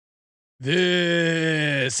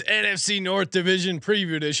This NFC North Division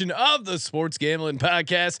preview edition of the Sports Gambling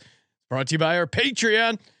Podcast brought to you by our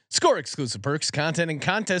Patreon. Score exclusive perks, content, and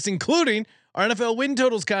contests, including our NFL win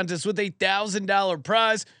totals contest with $1,000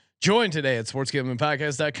 prize. Join today at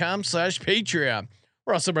sportsgamblingpodcast.com/Patreon.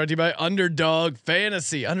 We're also brought to you by Underdog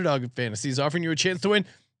Fantasy. Underdog Fantasy is offering you a chance to win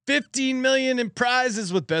 $15 million in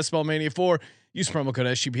prizes with Best Ball Mania 4. Use promo code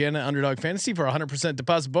SGPN at Underdog Fantasy for a 100%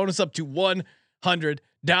 deposit bonus up to $100.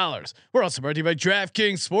 We're also brought to you by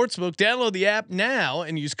DraftKings Sportsbook. Download the app now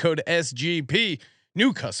and use code SGP.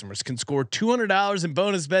 New customers can score $200 in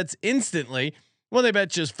bonus bets instantly when they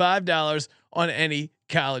bet just $5 on any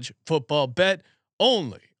college football bet.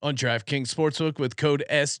 Only on DraftKings Sportsbook with code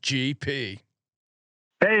SGP.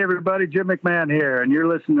 Hey everybody, Jim McMahon here, and you're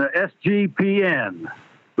listening to SGPN.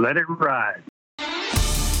 Let it ride.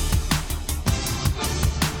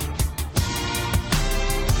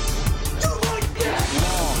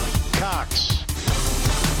 Cox.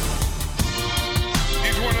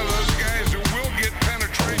 He's one of those guys who will get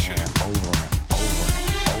penetration. Over.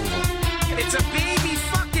 It's a baby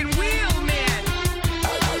fucking wheel, man.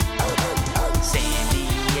 San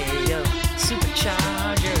Diego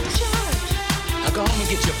Superchargers. Now go home and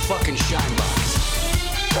get your fucking shine box.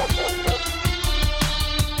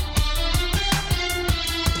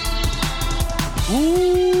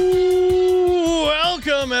 Ooh,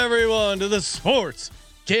 welcome everyone to the Sports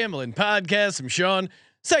Gambling Podcast. I'm Sean,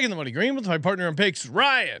 second the money green with my partner on picks,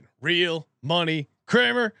 Ryan, Real Money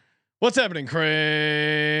Kramer. What's happening,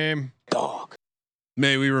 Kramer? Dog.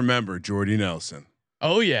 May we remember Jordy Nelson?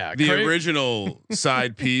 Oh yeah, the original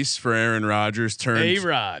side piece for Aaron Rodgers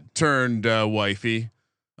turned wifey.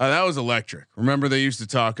 That was electric. Remember they used to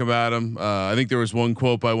talk about him. I think there was one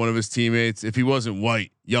quote by one of his teammates: "If he wasn't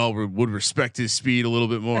white, y'all would respect his speed a little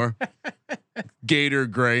bit more." Gator,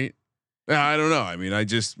 great. I don't know. I mean,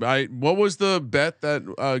 what was the bet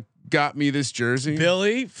that got me this jersey?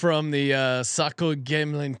 Billy from the Soccer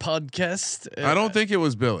Gambling Podcast. I don't think it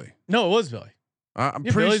was Billy. No, it was Billy. I'm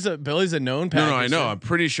pretty. Billy's a known. No, I know. I'm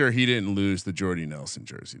pretty sure he didn't lose the Jordy Nelson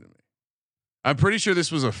jersey to me. I'm pretty sure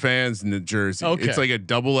this was a fan's jersey. Okay. It's like a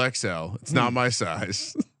double XL. It's not my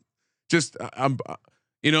size. Just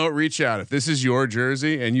reach out. If this is your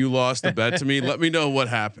jersey and you lost the bet to me, let me know what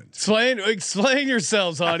happened. Explain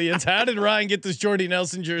yourselves, audience. How did Ryan get this Jordy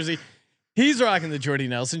Nelson jersey? He's rocking the Jordy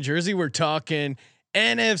Nelson jersey. We're talking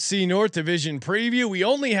NFC North Division preview. We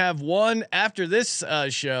only have one after this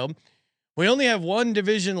show. We only have one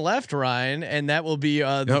division left, Ryan, and that will be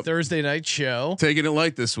the Thursday night show. Taking it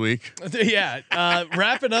light this week. Yeah,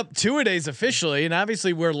 wrapping up 2-a-days officially, and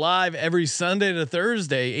obviously we're live every Sunday to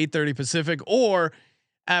Thursday, 8:30 Pacific, or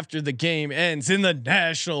after the game ends in the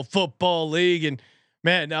National Football League. And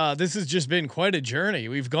man, this has just been quite a journey.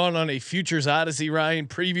 We've gone on a futures odyssey, Ryan,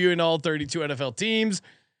 previewing all 32 NFL teams,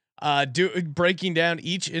 breaking down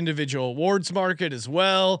each individual awards market as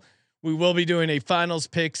well. We will be doing a finals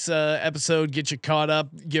picks episode, get you caught up,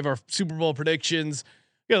 give our Super Bowl predictions.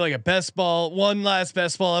 We got like one last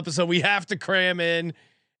best ball episode we have to cram in.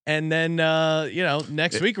 And then,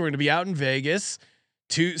 next week we're going to be out in Vegas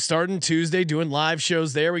starting Tuesday, doing live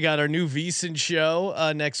shows there. We got our new VSiN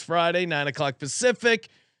show next Friday, 9:00 Pacific.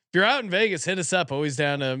 If you're out in Vegas, hit us up. Always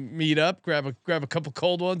down to meet up, grab a couple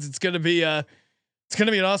cold ones. It's going to be an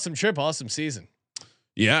awesome trip, awesome season.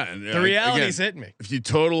 Yeah, and the reality's hitting me. If you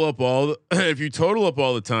total up all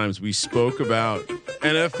the times we spoke about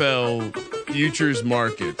NFL futures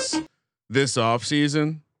markets this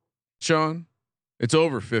offseason, Sean, it's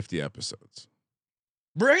over 50 episodes.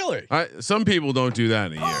 Really? Some people don't do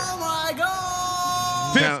that in a year. Oh my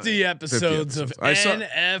God! 50 episodes of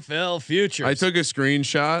NFL futures. I took a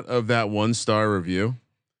screenshot of that 1-star review.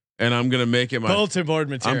 And I'm gonna make it my bulletin board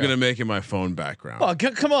material. I'm gonna make it my phone background. Oh,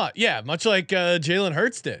 come on, yeah, much like Jalen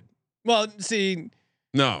Hurts did. Well, see,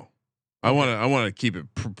 no, I want to keep it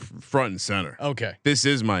front and center. Okay, this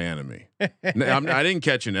is my enemy. I didn't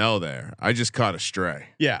catch an L there. I just caught a stray.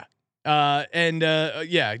 Yeah,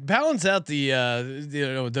 balance out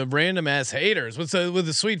the random ass haters with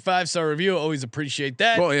a sweet 5-star review. Always appreciate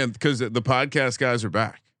that. Well, yeah, because the podcast guys are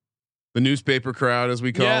back. The newspaper crowd, as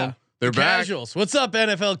we call them. They're back. Casuals. What's up,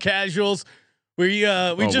 NFL casuals? We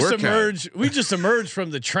just emerged. We just emerged from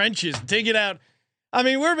the trenches, digging out. I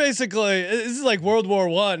mean, we're basically, this is like World War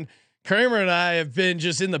I. Kramer and I have been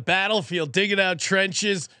just in the battlefield, digging out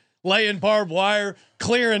trenches, laying barbed wire,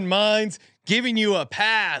 clearing mines, giving you a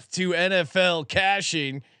path to NFL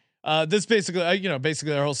cashing. This basically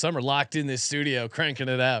our whole summer locked in this studio, cranking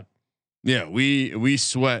it out. Yeah, we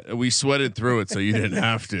sweated through it, so you didn't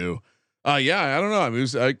have to. Yeah, I don't know. I mean,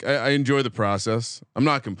 I enjoy the process. I'm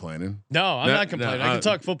not complaining. No, I'm not complaining. I can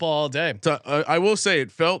talk football all day. I will say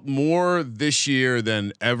it felt more this year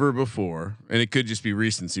than ever before, and it could just be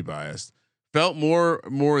recency bias. Felt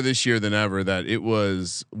more this year than ever that it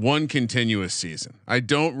was one continuous season. I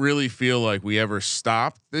don't really feel like we ever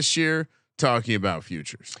stopped this year talking about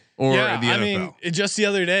futures or the NFL. I mean, just the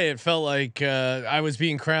other day, it felt like I was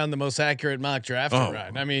being crowned the most accurate mock draft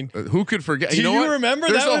ride. I mean, who could forget? Do you remember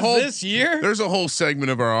There's that was this year? There's a whole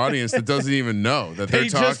segment of our audience that doesn't even know that they're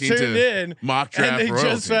talking to mock draft and they royalty.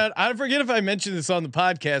 just found. I forget if I mentioned this on the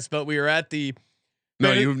podcast, but we were at the.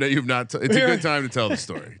 No, you've not. It's a good time to tell the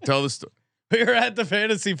story. Tell the story. We were at the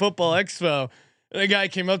Fantasy Football Expo, and a guy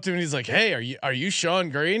came up to me and he's like, "Hey, are you Sean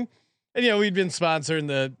Green?" And we'd been sponsoring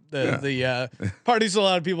the parties. A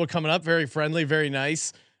lot of people coming up, very friendly, very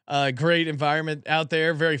nice, great environment out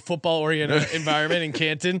there, very football oriented environment in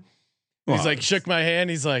Canton. He's like, shook my hand.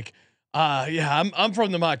 He's like, yeah, I'm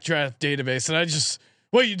from the mock draft database, and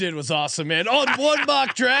what you did was awesome, man. On one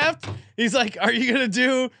mock draft, he's like, are you gonna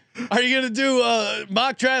do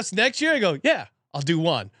mock drafts next year? I go, yeah, I'll do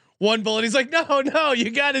one bullet. He's like, no,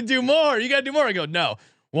 you got to do more. I go, no.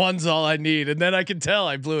 One's all I need. And then I could tell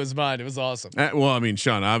I blew his mind. It was awesome. Well, I mean,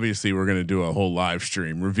 Sean, obviously we're going to do a whole live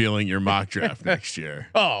stream revealing your mock draft next year.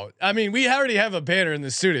 Oh, I mean, we already have a banner in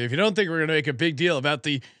the studio. If you don't think we're going to make a big deal about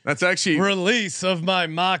that's actually release of my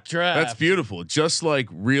mock draft. That's beautiful. Just like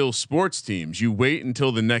real sports teams, you wait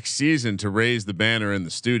until the next season to raise the banner in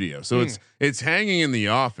the studio. So it's hanging in the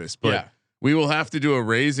office, but we will have to do a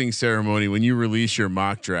raising ceremony when you release your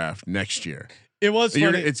mock draft next year. It was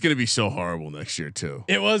funny. It's going to be so horrible next year too.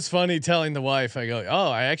 It was funny telling the wife, I go, oh,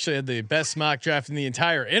 I actually had the best mock draft in the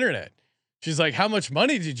entire internet. She's like, how much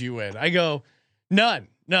money did you win? I go, none.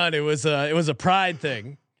 It was a pride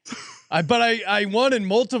thing. But I won in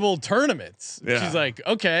multiple tournaments. Yeah. She's like,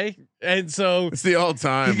 okay. And so it's the all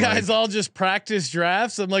time. You guys all just practice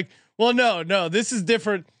drafts. I'm like, well, no, this is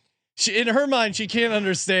different. In her mind, she can't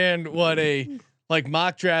understand what a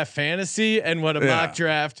mock draft fantasy and what a mock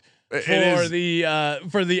draft for the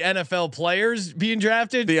NFL players being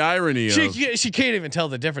drafted. The irony she can't even tell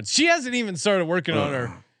the difference. She hasn't even started working on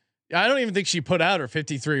her. I don't even think she put out her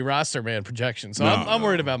 53 roster man projection. So I'm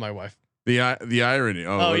worried about my wife. The irony.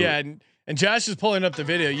 Oh yeah. And Josh is pulling up the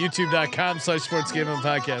video, youtube.com/sportsgambling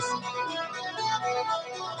podcast.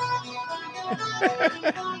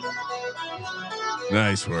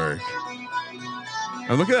 Nice work.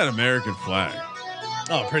 And look at that American flag.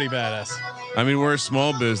 Oh, pretty badass. I mean, we're a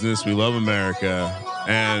small business. We love America.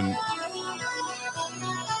 And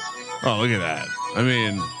look at that. I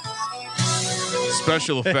mean,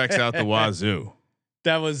 special effects out the wazoo.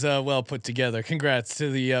 That was well put together. Congrats to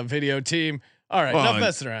the video team. All right, enough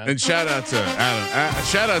messing around. And shout out to Adam.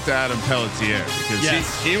 Shout out to Adam Pelletier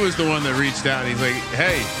because he was the one that reached out. And he's like,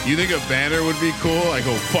 "Hey, you think a banner would be cool?" I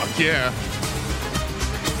go, "Fuck yeah!"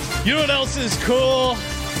 You know what else is cool?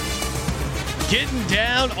 Getting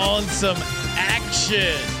down on some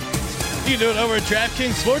action. You can do it over at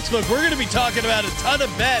DraftKings Sportsbook. We're going to be talking about a ton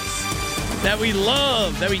of bets that we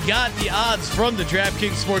love, that we got the odds from the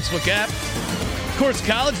DraftKings Sportsbook app. Of course,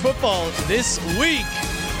 college football this week.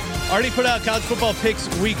 Already put out college football picks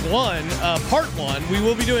week 1, part 1. We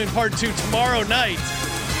will be doing part 2 tomorrow night.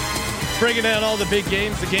 Breaking down all the big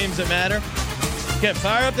games, the games that matter. Yeah,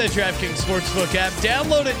 fire up that DraftKings Sportsbook app.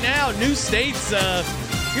 Download it now. New states.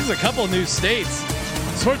 Here's a couple new states.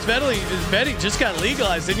 Sports betting just got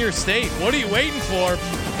legalized in your state. What are you waiting for?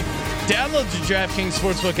 Download the DraftKings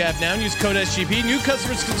Sportsbook app now and use code SGP. New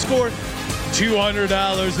customers can score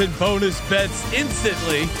 $200 in bonus bets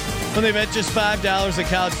instantly when they bet just $5 at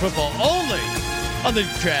college football. Only on the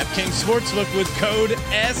DraftKings Sportsbook with code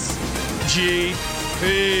SGP.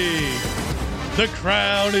 The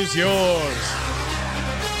crown is yours.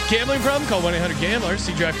 Gambling problem? Call 1-800-GAMBLER.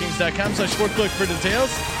 See DraftKings.com/sportsbook for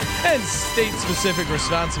details and state-specific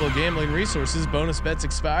responsible gambling resources. Bonus bets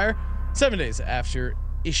expire 7 days after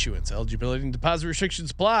issuance. Eligibility and deposit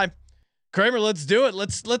restrictions apply. Kramer, let's do it.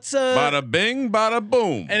 Let's bada bing, bada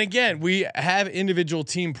boom. And again, we have individual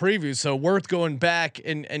team previews, so worth going back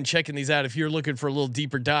and checking these out if you're looking for a little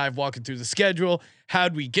deeper dive, walking through the schedule.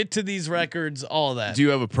 How'd we get to these records? All that. Do you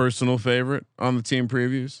have a personal favorite on the team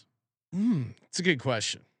previews? It's a good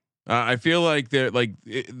question. I feel like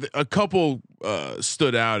a couple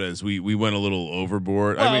stood out as we went a little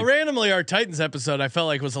overboard. Well, I mean, randomly our Titans episode I felt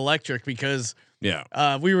like was electric because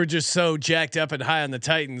we were just so jacked up and high on the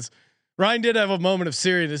Titans. Ryan did have a moment of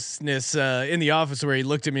seriousness in the office where he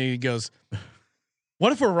looked at me and he goes,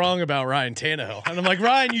 "What if we're wrong about Ryan Tannehill?" And I'm like,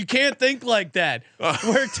 "Ryan, you can't think like that.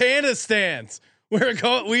 Where Tannehill stands,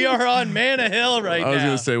 we are on Manna Hill right now." I was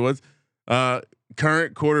gonna say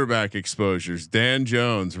Current quarterback exposures: Dan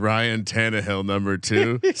Jones, Ryan Tannehill, number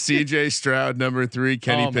 2, C.J. Stroud, number 3,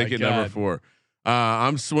 Kenny Pickett, number 4.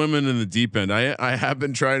 I'm swimming in the deep end. I have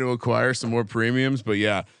been trying to acquire some more premiums, but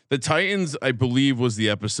yeah, the Titans, I believe, was the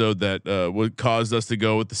episode that what caused us to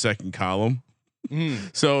go with the second column.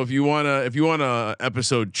 So if you want a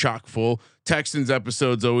episode chock full, Texans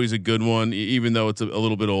episode's always a good one, even though it's a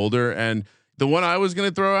little bit older. And the one I was going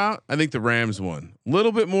to throw out, I think the Rams one, a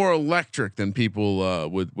little bit more electric than people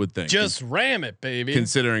would think. Just ram it, baby.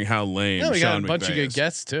 Considering how lame. Yeah, we Sean got a bunch McVay of good is.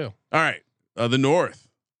 guests too. All right, the North.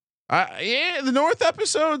 The North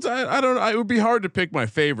episodes. I don't. It would be hard to pick my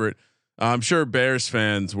favorite. I'm sure Bears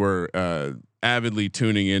fans were avidly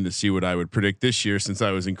tuning in to see what I would predict this year, since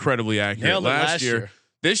I was incredibly accurate last year.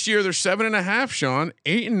 This year they're 7.5. Sean,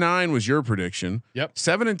 8 and 9 was your prediction. Yep.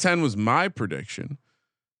 7 and 10 was my prediction.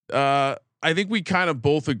 I think we kind of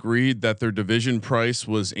both agreed that their division price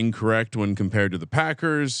was incorrect when compared to the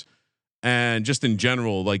Packers, and just in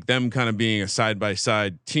general, like them kind of being a side by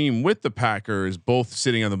side team with the Packers, both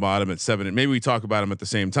sitting on the bottom at 7. And maybe we talk about them at the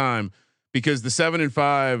same time, because the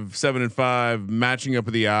 7-5 matching up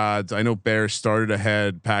with the odds. I know Bears started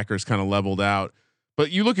ahead, Packers kind of leveled out, but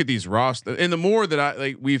you look at these rosters, and the more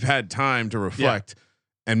that we've had time to reflect. Yeah.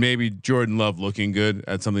 And maybe Jordan Love looking good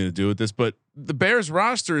had something to do with this, but the Bears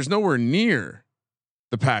roster is nowhere near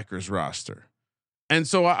the Packers roster. And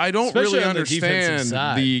so I don't Especially really understand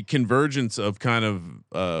the convergence of kind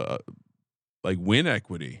of like win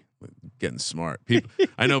equity. Getting smart. People,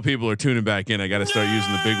 I know people are tuning back in. I got to start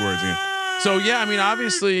using the big words again. So yeah, I mean,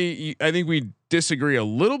 obviously I think we disagree a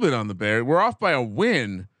little bit on the Bears. We're off by a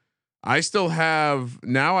win. I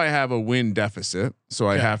have a win deficit, so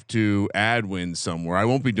I have to add wins somewhere. I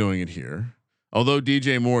won't be doing it here, although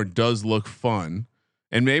DJ Moore does look fun,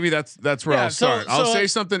 and maybe that's where I'll start. I'll say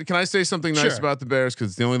something. Can I say something nice about the Bears? Because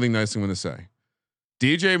it's the only thing nice I'm going to say.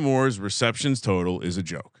 DJ Moore's receptions total is a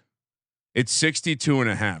joke. It's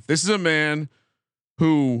 62.5. This is a man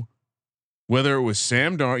who, whether it was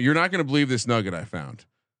Sam Darnold, you're not going to believe this nugget I found.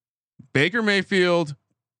 Baker Mayfield,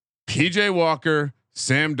 PJ Walker,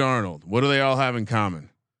 Sam Darnold. What do they all have in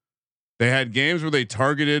common? They had games where they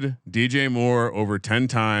targeted DJ Moore over 10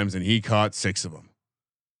 times and he caught 6 of them.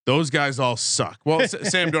 Those guys all suck. Well,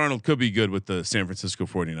 Sam Darnold could be good with the San Francisco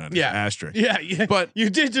 49ers. Yeah. Asterisk. Yeah. But you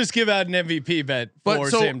did just give out an MVP bet for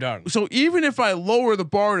Sam Darnold. So even if I lower the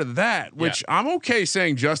bar to that, which I'm okay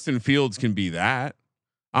saying Justin Fields can be that.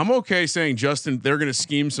 I'm okay saying they're going to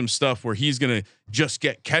scheme some stuff where he's going to just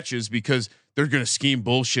get catches because they're going to scheme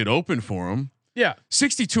bullshit open for him. Yeah.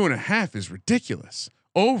 62.5 is ridiculous.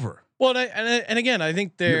 Over. Well, and again, I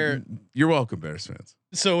think you're welcome, Bears fans.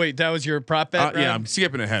 So wait, that was your prop bet? Yeah, I'm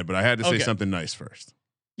skipping ahead, but I had to say something nice first.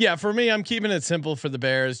 Yeah, for me, I'm keeping it simple for the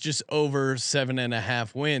Bears, just over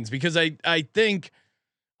 7.5 wins, because I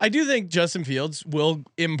do think Justin Fields will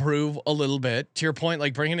improve a little bit. To your point,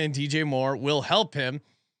 like bringing in DJ Moore will help him,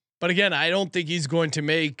 but again, I don't think he's going to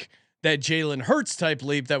make that Jalen Hurts type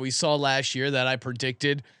leap that we saw last year that I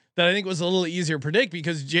predicted. That I think was a little easier to predict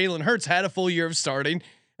because Jalen Hurts had a full year of starting,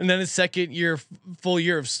 and then his full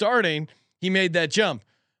year of starting, he made that jump.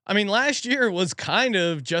 I mean, last year was kind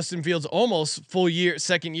of Justin Fields' almost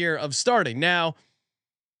second year of starting. Now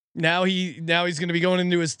he's going to be going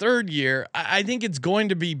into his 3rd year. I think it's going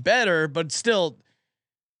to be better, but still,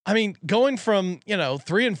 I mean, going from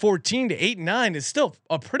 3-14 to 8-9 is still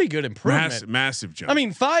a pretty good improvement. Massive jump. I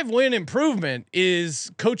mean, 5-win improvement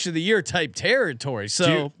is coach of the year type territory.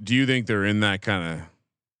 So, do you think they're in that kind of?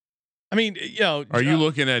 I mean, are you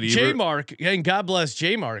looking at J Mark? And God bless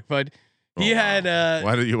J Mark, but he had.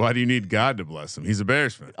 Why do you need God to bless him? He's a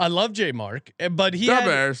Bears fan. I love J Mark, but he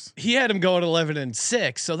had him going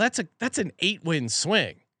 11-6, so that's an 8-win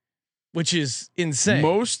swing, which is insane.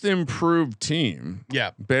 Most improved team.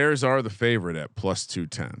 Yeah. Bears are the favorite at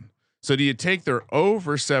 +210. So do you take their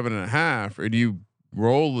over 7.5, or do you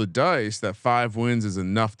roll the dice that 5 wins is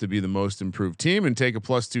enough to be the most improved team and take a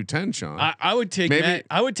 +210, Sean? I would take Matt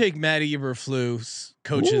Eberflus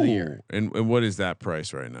coach of the year. And what is that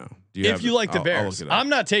price right now? If you like the Bears, I'm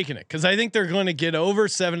not taking it because I think they're going to get over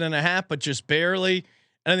 7.5, but just barely.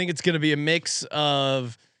 And I think it's going to be a mix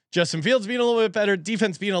of Justin Fields being a little bit better,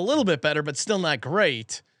 defense being a little bit better, but still not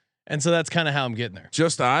great. And so that's kind of how I'm getting there.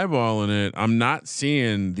 Just eyeballing it, I'm not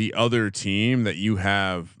seeing the other team that you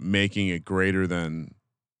have making it greater than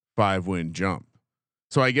 5-win jump.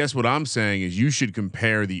 So I guess what I'm saying is you should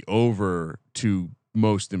compare the over to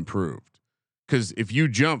most improved, because if you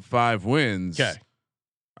jump 5 wins,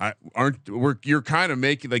 you're kind of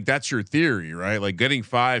making like that's your theory, right? Like getting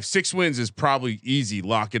 5-6 wins is probably easy.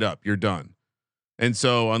 Lock it up, you're done. And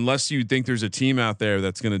so unless you think there's a team out there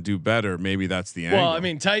that's going to do better, maybe that's the angle. Well, I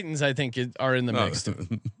mean, Titans, I think are in the mix.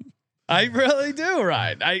 I really do.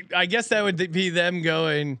 Right. I guess that would be them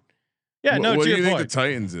going. Yeah. No. What to do your you point. think the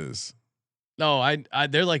Titans is? No, I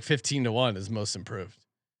they're like 15-1 as most improved.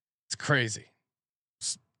 It's crazy.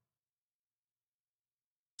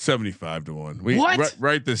 75-1. What?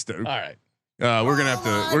 Write this down. All right. We're gonna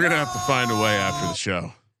have to find a way after the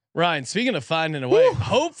show. Ryan, speaking of finding a way,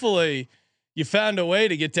 hopefully you found a way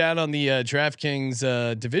to get down on the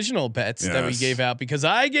DraftKings divisional bets that we gave out, because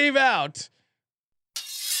I gave out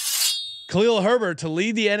Khalil Herbert to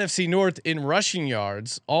lead the NFC North in rushing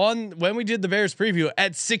yards on when we did the Bears preview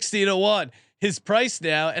at 60-1. His price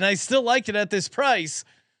now, and I still like it at this price,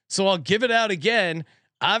 so I'll give it out again.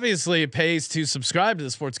 Obviously, it pays to subscribe to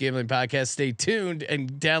the Sports Gambling Podcast. Stay tuned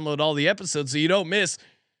and download all the episodes so you don't miss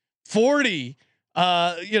 40.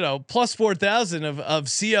 Plus 4,000 of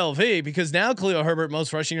CLV, because now Khalil Herbert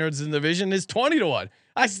most rushing yards in the division is 20-1.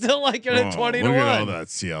 I still like it at 20-1. Look at all that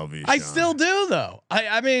CLV. I still do though.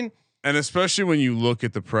 I mean, and especially when you look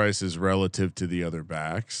at the prices relative to the other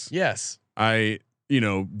backs. Yes.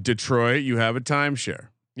 Detroit, you have a timeshare.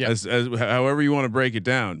 Yeah. As however you want to break it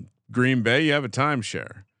down. Green Bay, you have a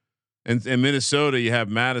timeshare. And in Minnesota, you have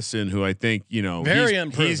Madison, who I think, very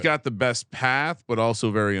unproven. He's got the best path, but also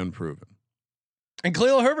very unproven. And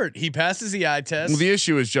Khalil Herbert, he passes the eye test. Well, the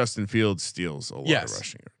issue is Justin Fields steals a lot of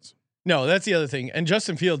rushing yards. No, that's the other thing. And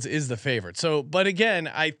Justin Fields is the favorite. So, but again,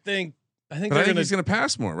 I think he's going to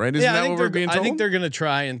pass more, right? Isn't that what we're being told? I think they're going to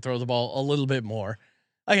try and throw the ball a little bit more.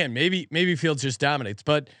 Again, maybe Fields just dominates,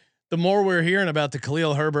 but the more we're hearing about the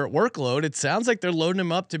Khalil Herbert workload, it sounds like they're loading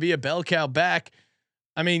him up to be a bell cow back.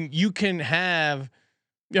 I mean, you can have,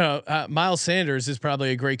 Miles Sanders is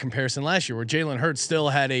probably a great comparison last year, where Jalen Hurts still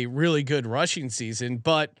had a really good rushing season,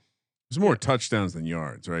 but there's more touchdowns than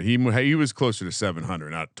yards, right? He was closer to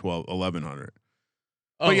 700, not 1,100.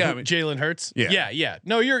 Oh, but yeah, Jalen Hurts. Yeah.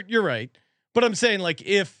 No, you're right. But I'm saying, like,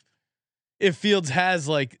 if Fields has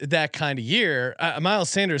like that kind of year, Miles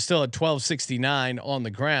Sanders still at 1269 on the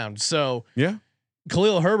ground. So yeah,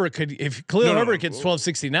 Khalil Herbert could, if Khalil Herbert gets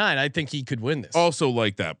 1269, I think he could win this. Also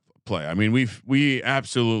like that play. I mean, we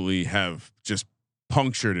absolutely have just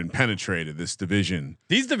punctured and penetrated this division.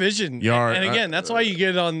 These division yard, and again, that's why you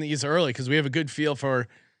get on these early, because we have a good feel for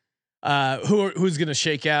who's going to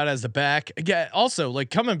shake out as the back. Again, also like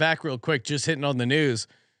coming back real quick, just hitting on the news.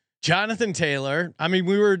 Jonathan Taylor. I mean,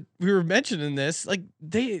 we were mentioning this. Like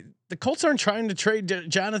the Colts aren't trying to trade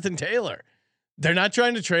Jonathan Taylor. They're not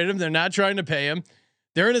trying to trade him. They're not trying to pay him.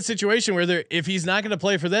 They're in a situation where if he's not going to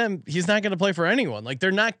play for them, he's not going to play for anyone. Like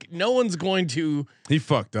no one's going to. He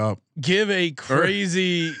fucked up. Give a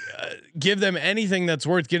crazy, give them anything that's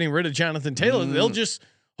worth getting rid of Jonathan Taylor. They'll just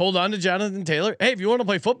hold on to Jonathan Taylor. Hey, if you want to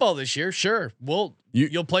play football this year, sure.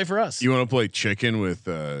 You'll play for us. You want to play chicken with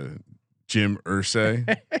Jim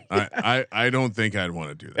Irsay? I don't think I'd want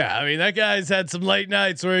to do that. Yeah, I mean, that guy's had some late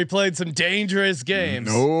nights where he played some dangerous games.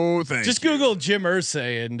 No, thank you. Just Google Jim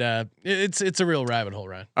Irsay, and it's a real rabbit hole,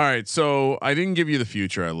 Ryan. All right, so I didn't give you the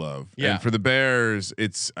future I love. Yeah. And for the Bears,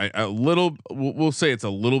 it's a little. We'll say it's a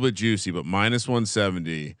little bit juicy, but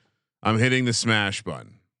 -170. I'm hitting the smash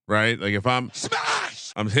button, right? Like if I'm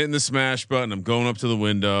hitting the smash button. I'm going up to the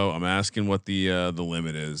window. I'm asking what the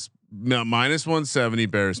limit is. Now, -170,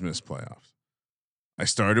 Bears miss playoffs. I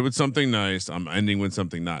started with something nice. I'm ending with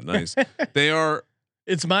something not nice.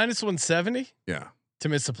 It's -170. Yeah. To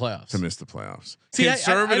miss the playoffs. See,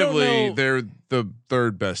 conservatively, they're the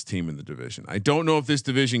third best team in the division. I don't know if this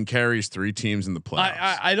division carries 3 teams in the playoffs.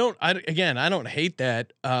 I don't hate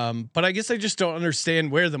that. But I guess I just don't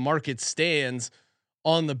understand where the market stands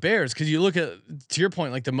on the Bears. Cause you look at, to your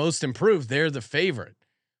point, like the most improved, they're the favorite.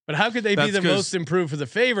 But how could they be the most improved for the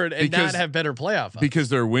favorite and not have better playoff odds? Because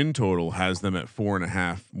their win total has them at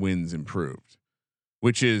 4.5 wins improved,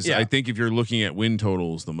 which is, I think if you're looking at win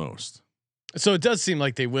totals, the most. So it does seem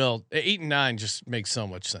like they will. 8 and 9 just makes so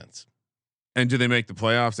much sense. And do they make the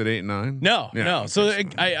playoffs at 8 and 9? No. So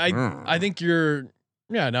I think you're,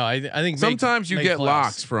 I think sometimes you get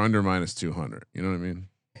locks for under -200. You know what I mean?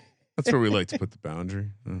 That's where we like to put the boundary.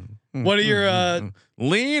 What are your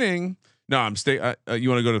leaning? No, I'm stay. You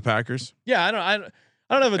want to go to the Packers? Yeah, I don't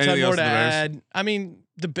have a ton more to add. I mean,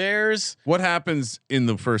 the Bears. What happens in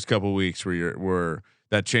the first couple of weeks where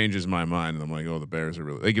that changes my mind, and I'm like, oh, the Bears are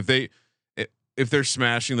really like if they're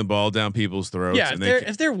smashing the ball down people's throats. Yeah, and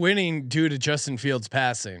if they're winning due to Justin Fields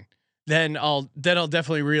passing, then I'll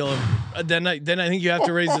definitely reel. Then I think you have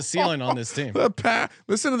to raise the ceiling on this team.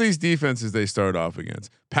 Listen to these defenses they start off against: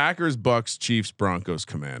 Packers, Bucks, Chiefs, Broncos,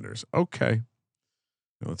 Commanders. Okay.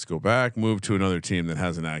 Let's go back, move to another team that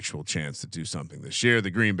has an actual chance to do something this year.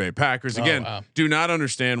 The Green Bay Packers. Again, do not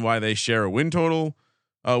understand why they share a win total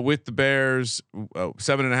with the Bears,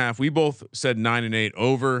 7.5. We both said 9 and 8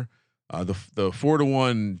 over. The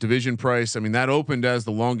 4-1 division price. I mean, that opened as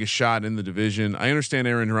the longest shot in the division. I understand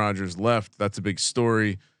Aaron Rodgers left. That's a big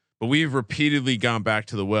story, but we've repeatedly gone back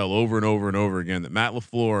to the well over and over and over again that Matt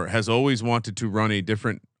LaFleur has always wanted to run a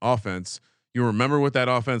different offense. You remember what that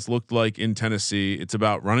offense looked like in Tennessee. It's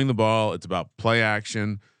about running the ball. It's about play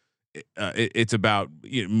action. It's about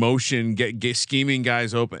motion, get scheming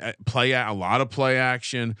guys open, play a lot of play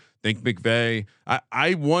action. Think McVay.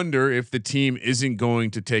 I wonder if the team isn't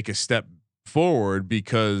going to take a step forward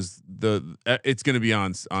because it's going to be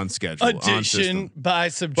on schedule. Addition by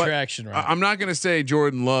subtraction. Right? I'm not going to say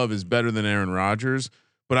Jordan Love is better than Aaron Rodgers,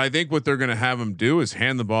 but I think what they're going to have him do is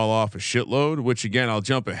hand the ball off a shitload. Which again, I'll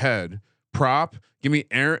jump ahead. Prop. Give me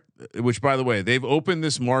Aaron. Which, by the way, they've opened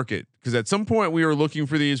this market because at some point we were looking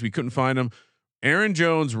for these, we couldn't find them. Aaron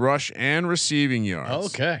Jones rush and receiving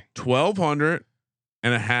yards. Okay,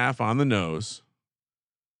 1,200.5 on the nose.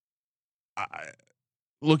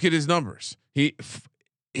 Look at his numbers.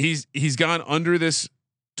 He's gone under this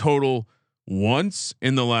total once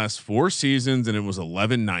in the last 4 seasons, and it was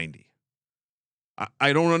 1190.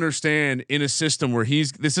 I don't understand in a system where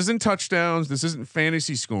this isn't touchdowns, this isn't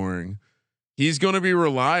fantasy scoring. He's going to be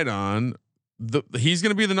relied on. He's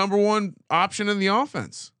going to be the number one option in the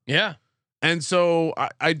offense. Yeah. And so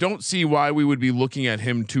I don't see why we would be looking at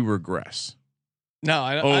him to regress. No,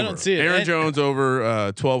 I don't see it. Aaron Jones over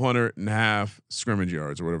 1,200.5 scrimmage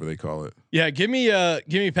yards or whatever they call it. Yeah. Give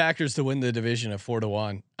me Packers to win the division at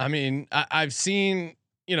 4-1. I mean, I've seen,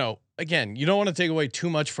 again, you don't want to take away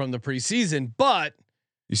too much from the preseason, but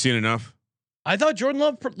you seen enough. I thought Jordan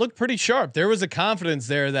Love looked pretty sharp. There was a confidence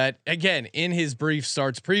there that, again, in his brief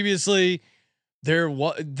starts previously,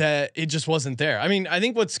 that it just wasn't there. I mean, I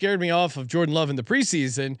think what scared me off of Jordan Love in the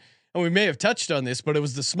preseason, and we may have touched on this, but it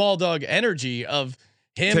was the small dog energy of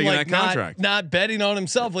him taking like not betting on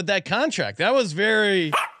himself with that contract. That was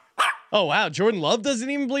very. Oh wow, Jordan Love doesn't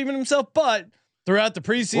even believe in himself, but. Throughout the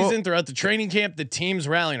preseason, throughout the training camp, the team's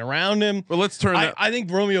rallying around him. Well, let's turn that. I think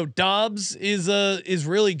Romeo Doubs is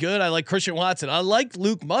really good. I like Christian Watson. I like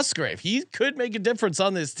Luke Musgrave. He could make a difference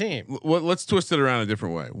on this team. Let's twist it around a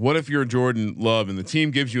different way. What if you're Jordan Love and the team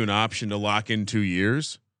gives you an option to lock in 2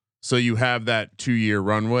 years, so you have that 2-year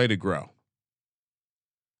runway to grow?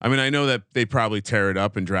 I mean, I know that they probably tear it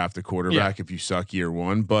up and draft a quarterback if you suck year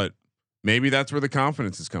 1, but maybe that's where the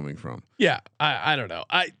confidence is coming from. Yeah, I don't know.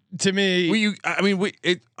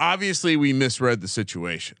 Obviously we misread the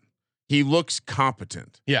situation. He looks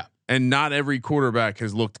competent. Yeah. And not every quarterback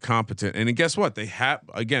has looked competent. And guess what? They have,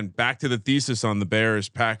 again, back to the thesis on the Bears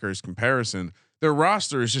Packers comparison, their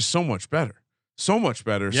roster is just so much better. So much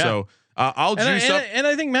better. Yeah. So I'll juice up. And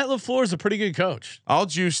I think Matt LaFleur is a pretty good coach. I'll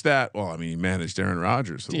juice that. Well, I mean, he managed Aaron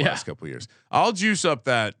Rodgers for the last couple of years. I'll juice up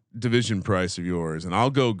that division price of yours, and I'll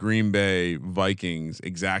go Green Bay Vikings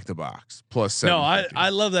exacta box plus 7. No, I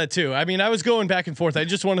love that too. I mean, I was going back and forth. I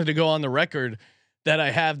just wanted to go on the record that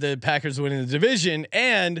I have the Packers winning the division,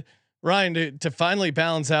 and Ryan to finally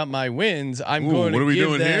balance out my wins. I'm going. What are we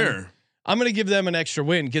doing here? I'm going to give them an extra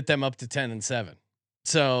win, get them up to 10-7.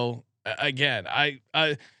 So again, I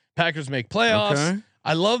Packers make playoffs. Okay.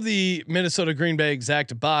 I love the Minnesota Green Bay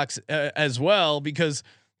exacta box as well, because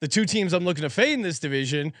the 2 teams I'm looking to fade in this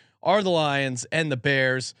division are the Lions and the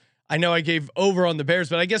Bears. I know I gave over on the Bears,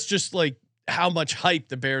 but I guess just like how much hype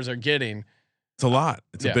the Bears are getting. It's a lot.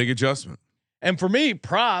 It's a big adjustment. And for me,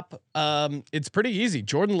 prop, it's pretty easy.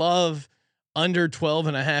 Jordan Love under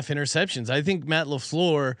 12.5 interceptions. I think Matt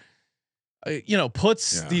LaFleur,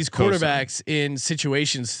 puts these quarterbacks in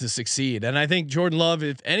situations to succeed. And I think Jordan Love,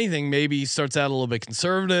 if anything, maybe starts out a little bit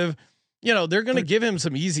conservative. They're going to give him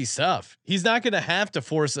some easy stuff. He's not going to have to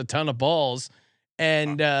force a ton of balls.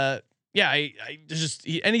 And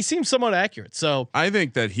he seems somewhat accurate. So I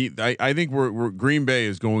think that I think we're Green Bay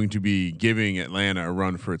is going to be giving Atlanta a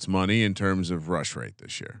run for its money in terms of rush rate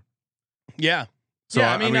this year. Yeah. So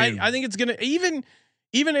I mean, I think it's going to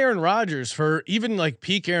even Aaron Rodgers, for even like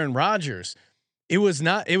peak Aaron Rodgers, it was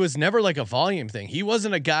never like a volume thing. He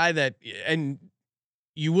wasn't a guy that, and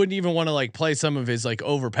you wouldn't even want to like play some of his like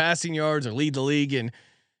overpassing yards or lead the league in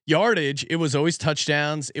yardage. It was always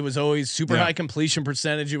touchdowns. It was always super high completion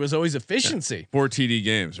percentage. It was always efficiency. 4 TD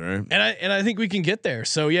games, right? And I think we can get there.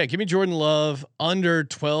 So yeah, give me Jordan Love under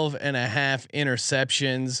 12.5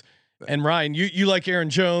 interceptions. And Ryan, you like Aaron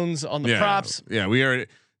Jones on the props? Yeah, we are.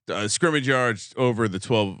 Scrimmage yards over the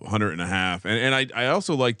 1,200.5, and I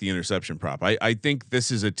also like the interception prop. I think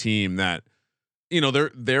this is a team that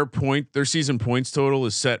their season points total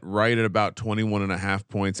is set right at about 21.5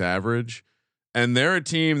 points average. And they're a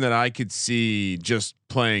team that I could see just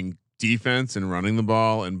playing defense and running the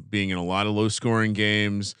ball and being in a lot of low scoring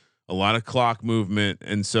games, a lot of clock movement.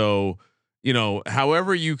 And so,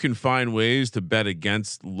 however you can find ways to bet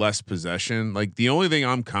against less possession, like the only thing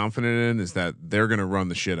I'm confident in is that they're going to run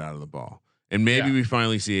the shit out of the ball. And maybe we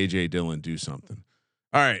finally see AJ Dillon do something.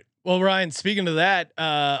 All right. Well, Ryan, speaking of that,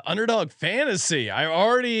 Underdog Fantasy, I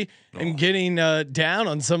already am getting down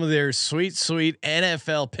on some of their sweet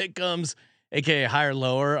NFL pick'ems, aka higher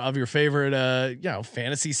lower of your favorite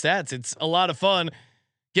fantasy stats. It's a lot of fun.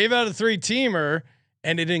 Gave out a 3-teamer,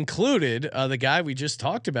 and it included the guy we just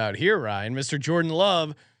talked about here, Ryan, Mr. Jordan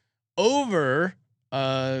Love, higher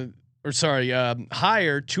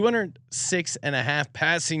 206.5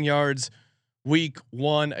 passing yards week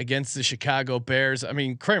 1 against the Chicago Bears. I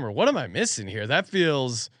mean, Kramer, what am I missing here? That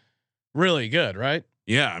feels really good, right?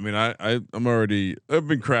 Yeah, I mean, I've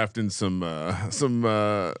been crafting some. I've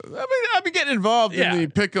been getting involved in the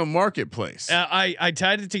pick'em marketplace. I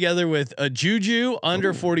tied it together with a Juju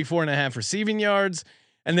under 44.5 receiving yards,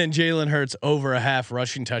 and then Jalen Hurts over a half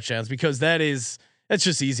rushing touchdowns, because that's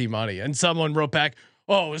just easy money. And someone wrote back,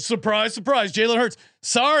 "Oh, surprise, Jalen Hurts."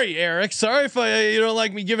 Sorry, Eric. Sorry if you don't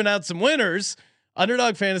like me giving out some winners.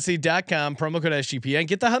 UnderdogFantasy.com, promo code SGPN.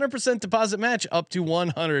 Get the 100% deposit match up to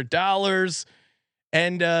 $100.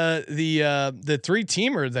 And the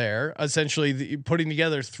 3-teamer there, essentially putting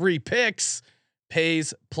together 3 picks,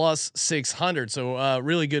 pays plus 600. So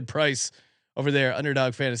really good price over there.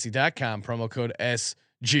 UnderdogFantasy.com, promo code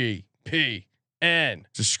SGPN.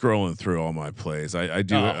 Just scrolling through all my plays. I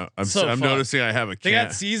do. I'm noticing I have a. They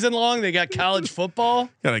got season long. They got college football.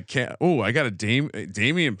 Got a cat. Oh, I got a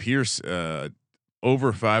Damian Pierce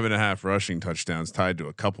over 5.5 rushing touchdowns tied to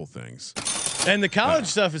a couple things. And the college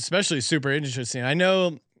stuff, especially, super interesting. I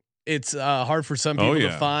know it's hard for some people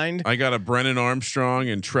to find. I got a Brennan Armstrong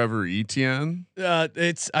and Trevor Etienne.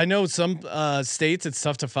 I know some states it's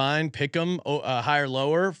tough to find. Pick them higher,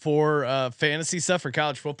 lower for fantasy stuff for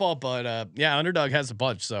college football, but Underdog has a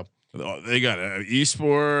bunch. So they got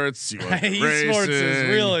esports. Esports is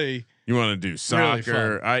really. You want to do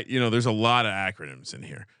soccer? Really there's a lot of acronyms in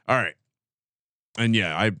here. All right. And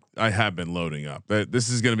I have been loading up. This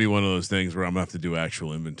is going to be one of those things where I'm gonna have to do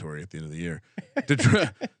actual inventory at the end of the year.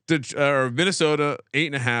 Minnesota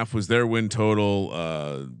 8.5 was their win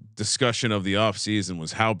total. Discussion of the offseason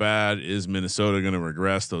was how bad is Minnesota going to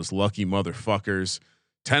regress? Those lucky motherfuckers.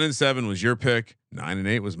 10-7 was your pick.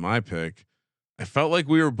 9-8 was my pick. I felt like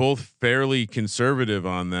we were both fairly conservative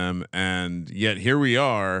on them, and yet here we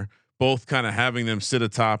are, both kind of having them sit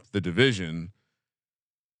atop the division.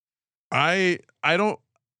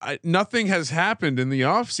 Nothing has happened in the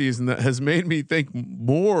offseason that has made me think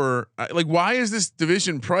more like, why is this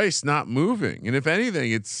division price not moving? And if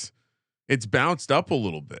anything, it's bounced up a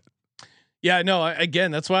little bit. Yeah, no,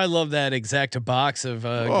 again, that's why I love that exact box of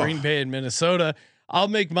Green Bay and Minnesota. I'll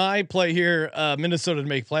make my play here. Minnesota to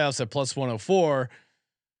make playoffs at plus 104,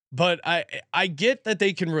 but I get that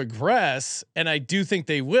they can regress, and I do think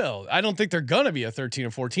they will. I don't think they're going to be a 13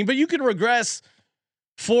 or 14, but you can regress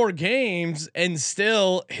 4 games and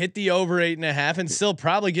still hit the over 8.5 and still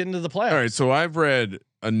probably get into the playoffs. All right. So I've read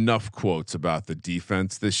enough quotes about the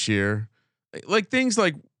defense this year, like things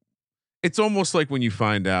like, it's almost like when you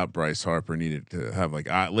find out Bryce Harper needed to have like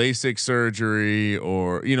LASIK surgery,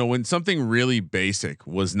 or when something really basic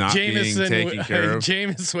was not being taken care of.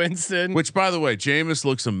 Jameis Winston, which by the way, Jameis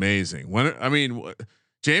looks amazing.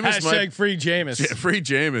 Jameis free Jameis. Free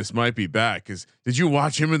Jameis might be back. Cause did you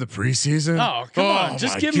watch him in the preseason? Oh, come on.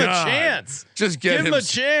 Just give him a chance. Just give him a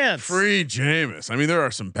chance. Free Jameis. I mean, there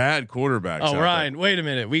are some bad quarterbacks. Oh, Ryan, wait a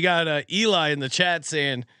minute. We got Eli in the chat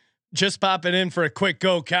saying, just popping in for a quick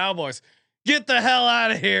go Cowboys. Get the hell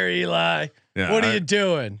out of here, Eli. Yeah, what are you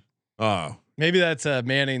doing? Oh, maybe that's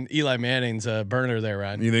Eli Manning's burner there,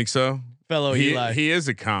 Ryan. You think so? Fellow Eli. He is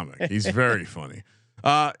a comic. He's very funny.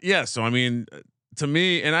 So I mean, to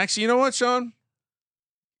me, and actually, you know what, Sean?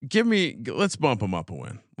 Let's bump him up a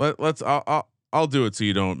win. I'll do it so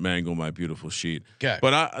you don't mangle my beautiful sheet. Okay.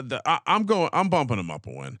 But I'm bumping him up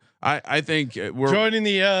a win. I think we're joining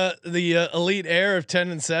the elite air of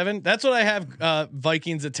 10-7. That's what I have.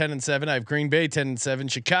 Vikings at 10-7. I have Green Bay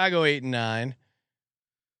 10-7. Chicago 8-9.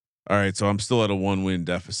 All right, so I'm still at a 1-win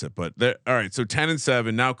deficit, but all right. So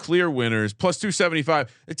 10-7 now, clear winners plus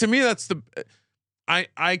 275. To me, that's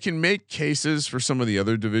I can make cases for some of the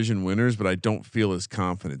other division winners, but I don't feel as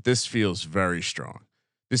confident. This feels very strong.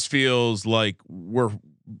 This feels like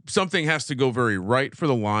something has to go very right for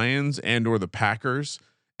the Lions and or the Packers,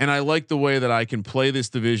 And I like the way that I can play this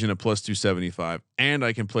division at plus 275 and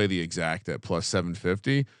I can play the exact at plus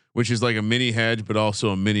 750, which is like a mini hedge, but also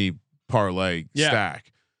a mini parlay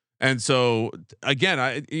stack. And so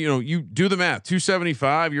again, you do the math,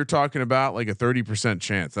 275, you're talking about like a 30%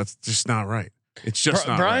 chance. That's just not right. It's just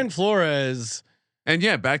not Brian right. Flores. And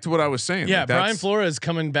back to what I was saying. Yeah. Like Brian Flores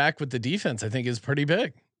coming back with the defense, I think is pretty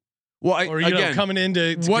big. Well, Or coming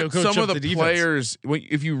into what coach some of up the players,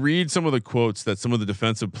 if you read some of the quotes that some of the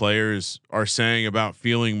defensive players are saying about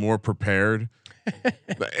feeling more prepared,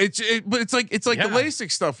 but it's like the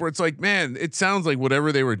LASIK stuff where it's like, man, it sounds like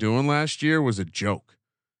whatever they were doing last year was a joke,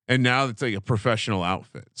 and now it's like a professional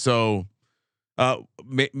outfit. So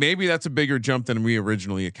maybe that's a bigger jump than we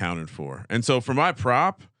originally accounted for. And so for my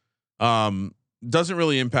prop, doesn't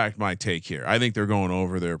really impact my take here. I think they're going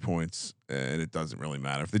over their points, and it doesn't really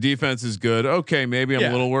matter if the defense is good. Okay, maybe I'm a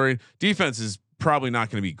little worried. Defense is probably not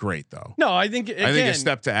going to be great though. No, I think a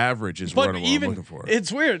step to average is what I'm looking for.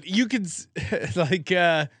 It's weird. You could they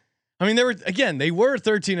were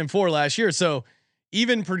 13-4 last year, so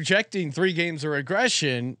even projecting 3 games of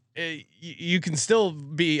regression, you can still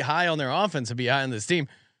be high on their offense and be high on this team.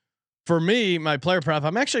 For me, my player prop,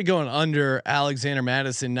 I'm actually going under Alexander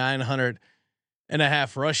Madison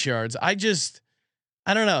 900.5 rush yards. I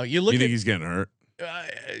don't know. You think he's getting hurt?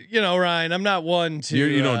 Ryan, I'm not one to.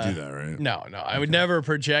 You don't do that, right? No. I would never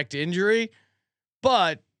project injury,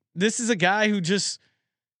 but this is a guy who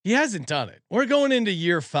he hasn't done it. We're going into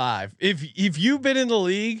year 5. If you've been in the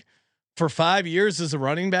league for 5 years as a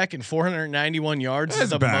running back and 491 yards is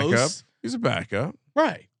the most. He's a backup,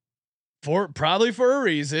 right? Probably for a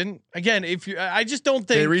reason. Again, I just don't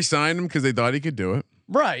think they re-signed him because they thought he could do it.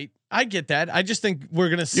 Right. I get that. I just think we're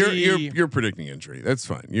gonna see. You're predicting injury. That's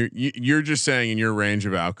fine. You're just saying in your range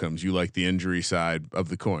of outcomes, you like the injury side of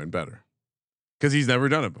the coin better because he's never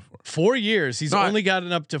done it before. 4 years, he's only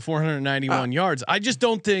gotten up to 491 yards. I just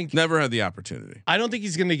don't think never had the opportunity. I don't think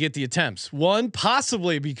he's going to get the attempts. 1,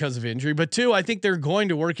 possibly because of injury, but 2, I think they're going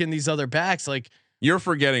to work in these other backs. Like you're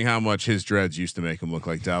forgetting how much his dreads used to make him look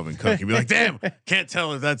like Dalvin Cook. You'd be like, damn, can't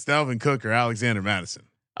tell if that's Dalvin Cook or Alexander Madison.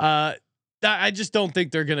 I just don't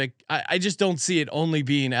think they're gonna. I just don't see it only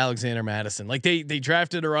being Alexander Madison. Like they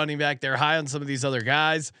drafted a running back. They're high on some of these other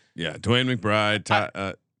guys. Yeah, Dwayne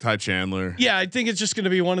McBride, Ty Chandler. Yeah, I think it's just going to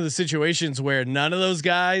be one of the situations where none of those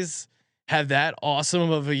guys have that awesome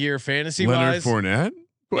of a year fantasy Leonard wise. Fournette?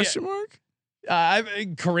 Question mark.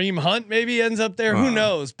 Kareem Hunt maybe ends up there. Who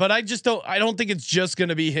knows? But I don't think it's just going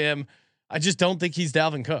to be him. I just don't think he's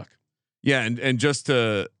Dalvin Cook. Yeah, and just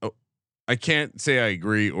to. I can't say I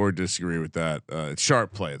agree or disagree with that. It's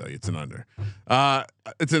sharp play though. It's an under.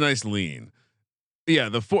 It's a nice lean. Yeah.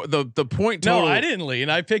 The point total. No, I didn't lean.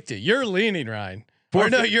 I picked it. You're leaning, Ryan. Or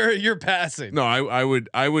no, you're passing. No, I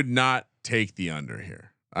would not take the under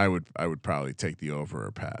here. I would probably take the over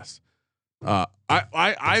or pass.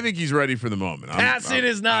 I think he's ready for the moment. Passing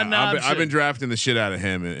is not an option. I've been drafting the shit out of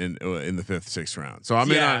him in the 5th, 6th round. So I'm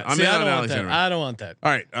in on Alexander. I don't want that.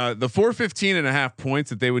 All right. The 415.5 points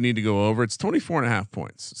that they would need to go over, it's 24.5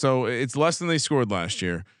 points. So it's less than they scored last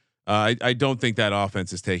year. I don't think that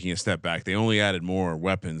offense is taking a step back. They only added more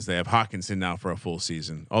weapons. They have Hawkinson now for a full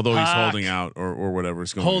season, although he's holding out or whatever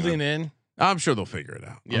is going on. Holding in. I'm sure they'll figure it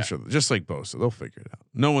out. Yeah. I'm sure just like Bosa, they'll figure it out.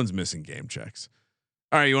 No one's missing game checks.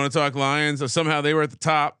 All right, you want to talk Lions? So somehow they were at the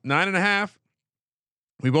top, 9.5.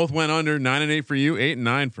 We both went under 9 and 8 for you, 8 and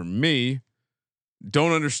 9 for me.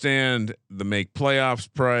 Don't understand the make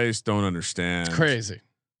playoffs price. Don't understand. It's crazy.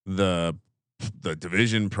 The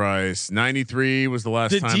division price. 93 was the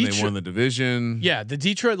last time they won the division. Yeah, the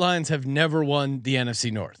Detroit Lions have never won the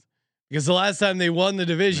NFC North because the last time they won the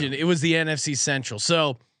division, it was the NFC Central.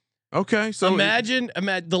 So okay, so imagine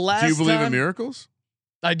the last. Do you believe time, in miracles?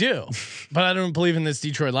 I do, but I don't believe in this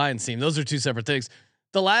Detroit Lions team. Those are two separate things.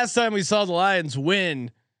 The last time we saw the Lions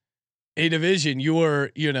win a division, you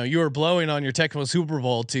were blowing on your Tecmo Super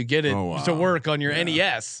Bowl to get it to work on your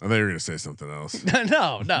NES. I thought you were going to say something else.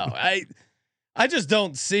 No. I just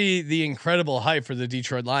don't see the incredible hype for the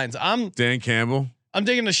Detroit Lions. Dan Campbell. I'm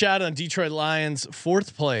taking a shot on Detroit Lions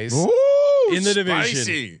 4th place in the division.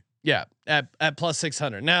 Spicy. Yeah, at plus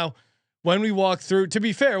 600. Now, when we walk through, to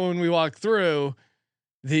be fair,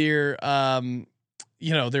 their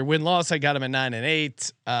their win-loss, I got them at 9 and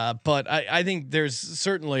 8. But I think there's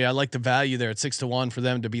certainly, I like the value there at 6-1 for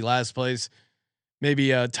them to be last place.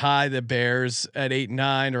 Maybe tie the Bears at 8 and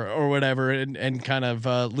 9 or whatever, and kind of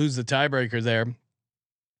lose the tiebreaker there.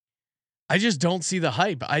 I just don't see the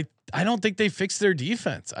hype. I don't think they fixed their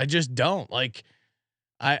defense. I just don't. Like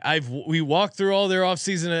we walked through all their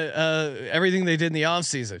offseason, everything they did in the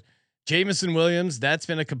offseason. Jamison Williams, that's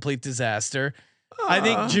been a complete disaster. I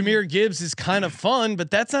think Jahmyr Gibbs is kind of fun,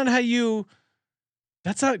 but that's not how you.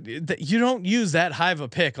 That's not you don't use that high of a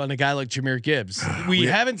pick on a guy like Jahmyr Gibbs. We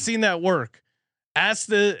haven't seen that work. Ask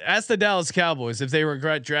the Dallas Cowboys if they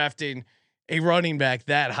regret drafting a running back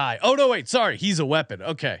that high. Oh no, wait, sorry, he's a weapon.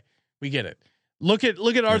 Okay, we get it. Look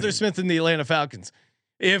at Arthur Smith and the Atlanta Falcons.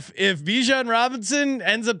 If Bijan Robinson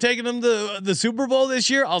ends up taking them the Super Bowl this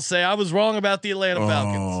year, I'll say I was wrong about the Atlanta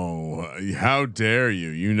Falcons. Oh, how dare you?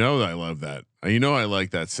 You know I love that. You know I like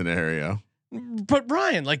that scenario. But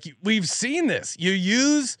Brian, like we've seen this. You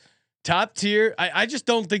use top tier. I just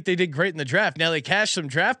don't think they did great in the draft. Now they cashed some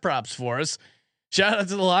draft props for us. Shout out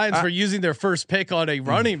to the Lions for using their first pick on a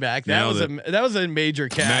running back. That was a major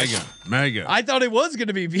cash. Mega. I thought it was going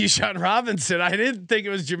to be Bijan Robinson. I didn't think it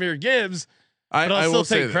was Jahmyr Gibbs. But I'll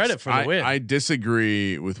still take credit for the win. I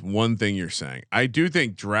disagree with one thing you're saying. I do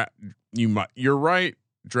think you're right.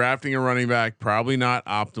 Drafting a running back probably not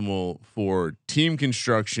optimal for team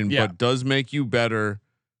construction, but does make you better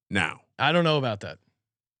now. I don't know about that.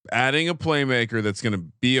 Adding a playmaker that's going to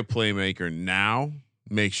be a playmaker now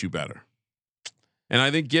makes you better. And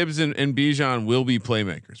I think Gibbs and Bijan will be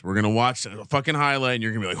playmakers. We're going to watch a fucking highlight and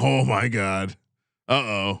you're going to be like, oh my God.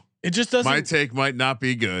 It just doesn't. My take might not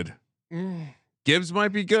be good. Gibbs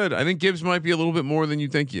might be good. I think Gibbs might be a little bit more than you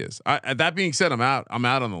think he is. That being said, I'm out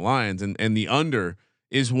on the Lions and the under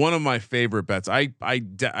is one of my favorite bets. I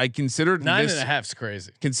considered 9.5's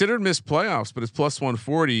crazy. Considered missed playoffs, but it's plus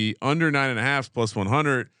 140. Under 9.5 plus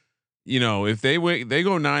 100. You know, if they go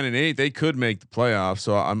 9-8, they could make the playoffs.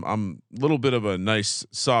 So I'm a little bit of a nice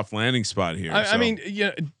soft landing spot here. I mean,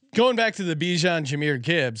 going back to the Bijan Jahmyr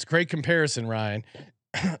Gibbs, great comparison, Ryan.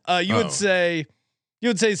 You would say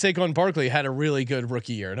Saquon Barkley had a really good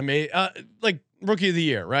rookie year, and like rookie of the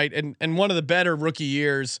year, right? And one of the better rookie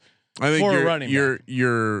years. I think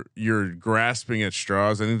you're grasping at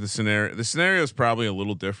straws. I think the scenario is probably a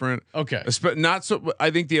little different. Okay, not so. I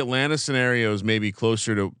think the Atlanta scenario is maybe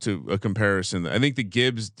closer to a comparison. I think the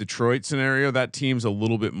Gibbs Detroit scenario, that team's a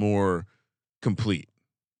little bit more complete.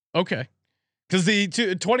 Okay, because the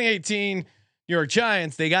 2018 New York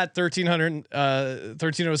Giants, they got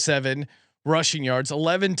 1307 rushing yards,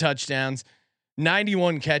 11 touchdowns,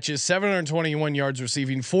 91 catches, 721 yards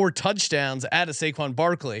receiving, 4 touchdowns out of Saquon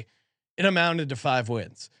Barkley. It amounted to 5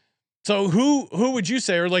 wins. So who would you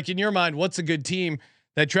say, or like in your mind, what's a good team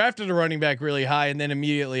that drafted a running back really high and then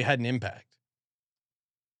immediately had an impact?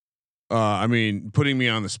 I mean, putting me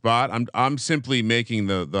on the spot, I'm simply making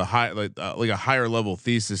the high like a higher level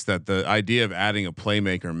thesis that the idea of adding a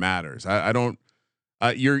playmaker matters. I don't.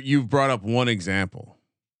 You've brought up one example.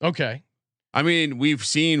 Okay. I mean, we've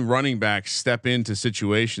seen running backs step into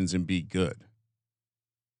situations and be good.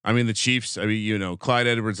 I mean, the Chiefs, Clyde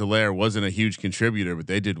Edwards-Helaire wasn't a huge contributor, but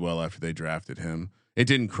they did well after they drafted him. It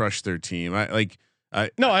didn't crush their team.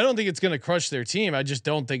 No, I don't think it's going to crush their team. I just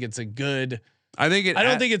don't think it's a good. I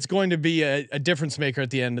don't think it's going to be a difference maker at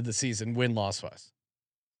the end of the season, win-loss wise.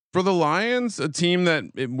 For the Lions, a team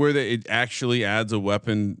it actually adds a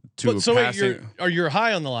weapon to a passing. You're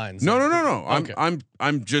high on the Lions? No. Okay.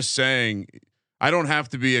 I'm just saying. I don't have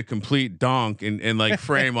to be a complete donk and like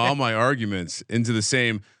frame all my arguments into the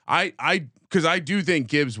same. Because I do think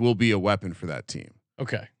Gibbs will be a weapon for that team.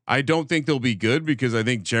 Okay. I don't think they'll be good because I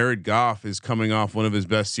think Jared Goff is coming off one of his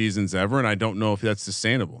best seasons ever, and I don't know if that's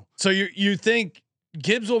sustainable. So you think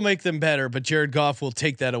Gibbs will make them better, but Jared Goff will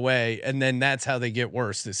take that away, and then that's how they get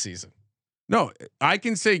worse this season. No, I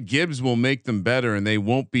can say Gibbs will make them better and they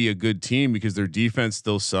won't be a good team because their defense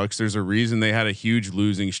still sucks. There's a reason they had a huge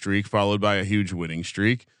losing streak followed by a huge winning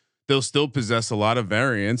streak. They'll still possess a lot of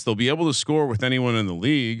variance. They'll be able to score with anyone in the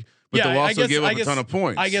league, but they'll also give up a ton of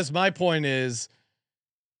points. I guess my point is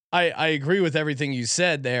I agree with everything you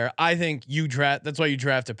said there. I think that's why you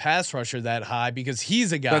draft a pass rusher that high because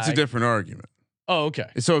he's a guy. That's a different argument. Oh, okay.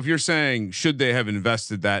 So if you're saying should they have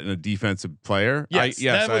invested that in a defensive player? Yes,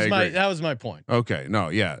 that was my point. Okay, no,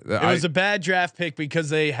 yeah, it was a bad draft pick because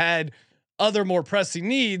they had other more pressing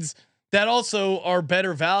needs that also are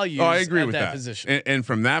better values. Oh, I agree with that position. And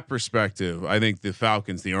from that perspective, I think the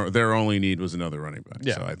Falcons their only need was another running back.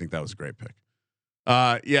 Yeah. So I think that was a great pick.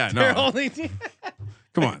 Their only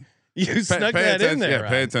come on, you snuck that in there. Yeah, right?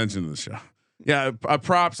 Pay attention to the show. Yeah,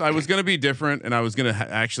 props. I was going to be different, and I was going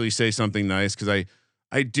to actually say something nice because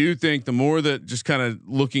I do think the more that just kind of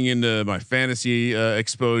looking into my fantasy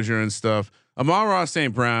exposure and stuff, Amon-Ra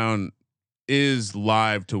St. Brown is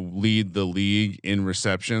live to lead the league in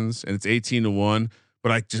receptions, and it's 18-1.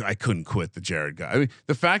 But I couldn't quit the Jared guy. I mean,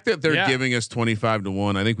 the fact that they're giving us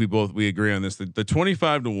 25-1, I think we agree on this. The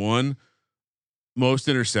 25-1 most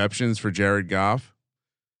interceptions for Jared Goff.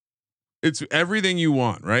 It's everything you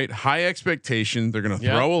want, right? High expectation. They're going to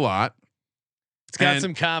throw a lot. It's got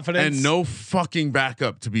some confidence and no fucking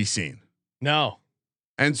backup to be seen. No.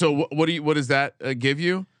 And so what does that give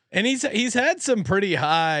you? And he's had some pretty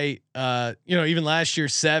high, even last year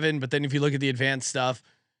 7, but then if you look at the advanced stuff,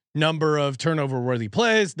 number of turnover worthy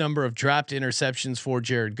plays, number of dropped interceptions for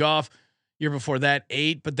Jared Goff. Year before that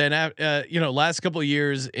 8, but then last couple of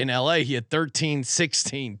years in LA he had 13,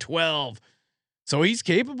 16, 12. So he's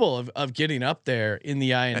capable of getting up there in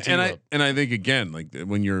the INT. And I think again, like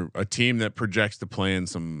when you're a team that projects to play in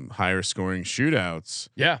some higher scoring shootouts,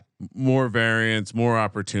 more variance, more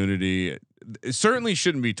opportunity. It certainly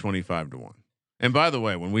shouldn't be 25-1. And by the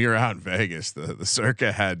way, when we were out in Vegas, the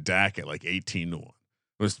Circa had Dak at like 18-1. It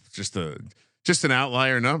was just an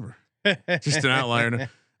outlier number, just an outlier.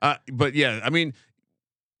 But yeah, I mean,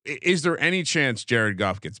 is there any chance Jared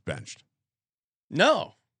Goff gets benched?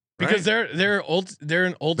 No. Because they're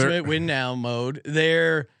in ultimate win now mode.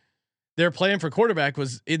 Their plan for quarterback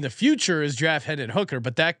was in the future is draft Hendon Hooker,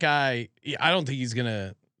 but that guy, I don't think he's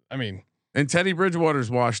gonna. I mean, and Teddy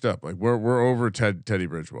Bridgewater's washed up. Like we're over Teddy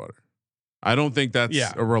Bridgewater. I don't think that's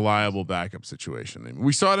a reliable backup situation. I mean,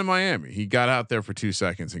 we saw it in Miami. He got out there for 2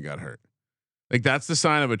 seconds and got hurt. Like that's the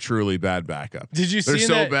sign of a truly bad backup. Did you see? They're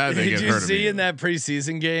so that, bad. They did get you hurt see in that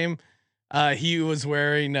preseason game? He was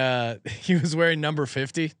wearing number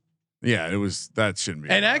 50. Yeah, that shouldn't be.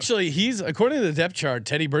 And allowed. actually, he's according to the depth chart,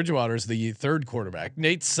 Teddy Bridgewater is the 3rd quarterback.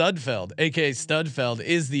 Nate Sudfeld, aka Studfeld,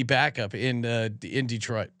 is the backup in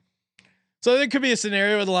Detroit. So there could be a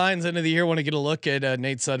scenario where the Lions end of the year want to get a look at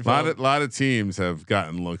Nate Sudfeld. A lot of teams have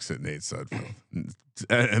gotten looks at Nate Sudfeld,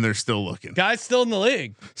 and they're still looking. Guy's still in the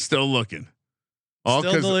league. Still looking. All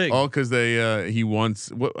because they he once.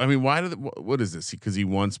 What is this? Because he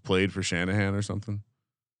once played for Shanahan or something.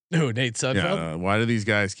 Who, Nate Sudfeld? Yeah, why do these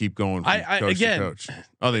guys keep going from coach to coach?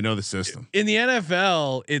 Oh, they know the system. In the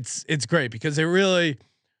NFL, it's great because they really,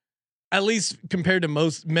 at least compared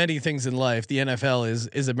to many things in life, the NFL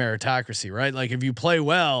is a meritocracy, right? Like if you play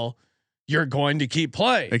well, you're going to keep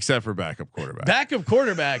playing. Except for backup quarterback. Backup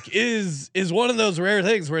quarterback is one of those rare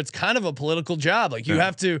things where it's kind of a political job. Like you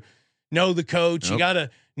have to know the coach, you got to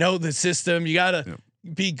know the system, you got to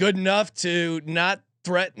be good enough to not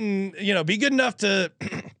threaten, be good enough to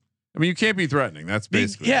I mean, you can't be threatening. That's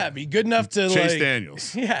basically be good enough to Chase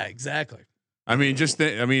Daniels. Yeah, exactly. I mean, just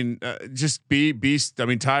be. I mean,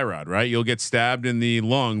 Tyrod, right? You'll get stabbed in the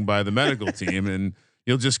lung by the medical team, and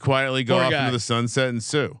you'll just quietly go off into the sunset and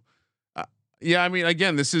sue. I mean,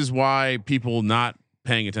 again, this is why people not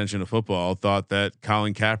paying attention to football thought that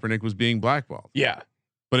Colin Kaepernick was being blackballed. Yeah,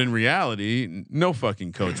 but in reality, no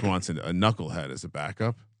fucking coach wants a knucklehead as a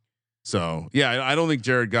backup. So I don't think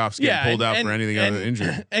Jared Goff's getting pulled out for anything other than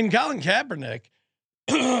injury. And Colin Kaepernick,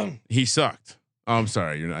 he sucked. Oh, I'm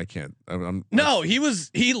sorry. I can't.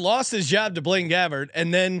 He lost his job to Blaine Gabbert,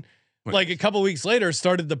 and then like a couple weeks later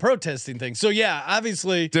started the protesting thing. So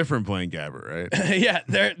obviously different Blaine Gabbert, right?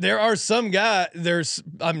 there are some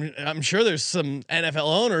I'm sure there's some NFL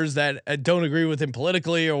owners that don't agree with him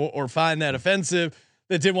politically or find that offensive,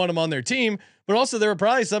 that didn't want him on their team. But also there were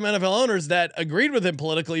probably some NFL owners that agreed with him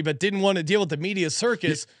politically, but didn't want to deal with the media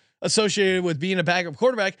circus associated with being a backup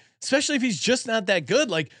quarterback, especially if he's just not that good.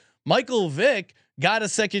 Like Michael Vick got a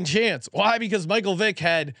second chance. Why? Because Michael Vick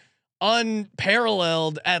had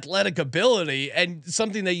unparalleled athletic ability and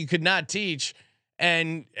something that you could not teach.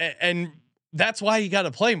 And that's why he got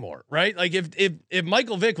to play more, right? Like if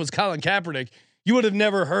Michael Vick was Colin Kaepernick, you would have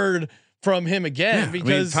never heard from him again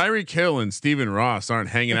because Tyreek Hill and Stephen Ross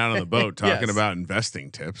aren't hanging out on the boat talking about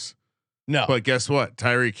investing tips. No, but guess what?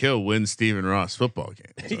 Tyreek Hill wins Stephen Ross football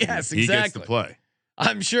games. So he gets to play.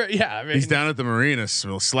 I'm sure. Yeah, I mean, he's down at the marina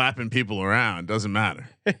slapping people around. Doesn't matter.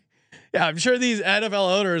 Yeah, I'm sure these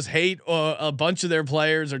NFL owners hate a bunch of their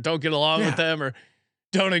players or don't get along with them or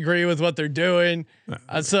don't agree with what they're doing.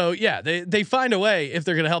 So they find a way if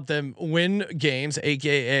they're going to help them win games,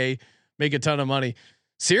 aka make a ton of money.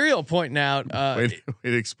 Serial pointing out. Wait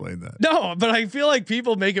to explain that. No, but I feel like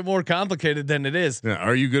people make it more complicated than it is. Yeah.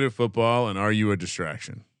 Are you good at football and are you a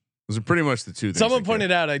distraction? Those are pretty much the two things. Someone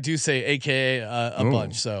pointed out I do say AKA a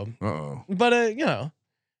bunch. So, but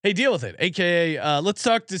hey, deal with it. AKA let's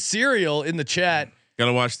talk to Serial in the chat. Got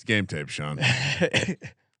to watch the game tape, Sean.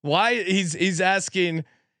 Why he's asking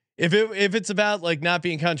if it's about like not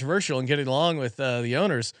being controversial and getting along with the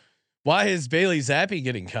owners. Why is Bailey Zappi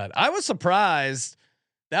getting cut? I was surprised.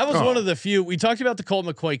 That was one of the few. We talked about the Colt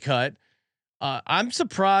McCoy cut. I'm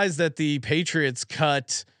surprised that the Patriots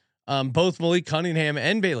cut both Malik Cunningham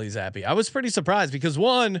and Bailey Zappi. I was pretty surprised because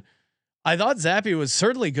one, I thought Zappi was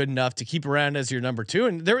certainly good enough to keep around as your number 2,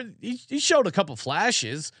 and he showed a couple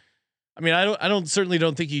flashes. I mean, I certainly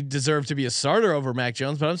don't think he deserved to be a starter over Mac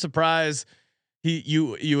Jones, but I'm surprised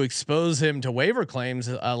you expose him to waiver claims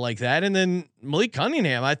like that. And then Malik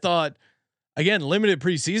Cunningham, I thought, again, limited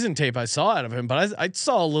preseason tape I saw out of him, but I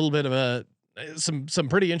saw a little bit of some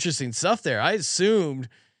pretty interesting stuff there. I assumed,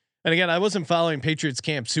 and again, I wasn't following Patriots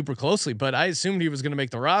camp super closely, but I assumed he was going to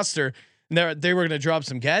make the roster, and they were going to drop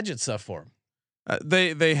some gadget stuff for him.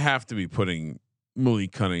 They have to be putting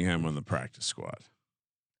Malik Cunningham on the practice squad.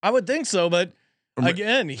 I would think so, but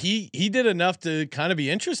again, he did enough to kind of be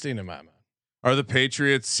interesting in my mind. Are the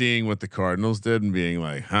Patriots seeing what the Cardinals did and being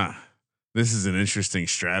like, "Huh, this is an interesting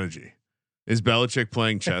strategy"? Is Belichick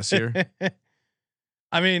playing chess here?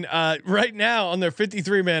 I mean, right now on their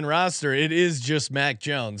 53-man roster, it is just Mac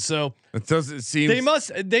Jones. So it seem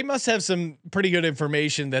they must have some pretty good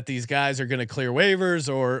information that these guys are going to clear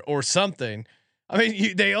waivers or something. I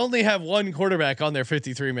mean, they only have one quarterback on their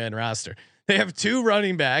 53-man roster. They have two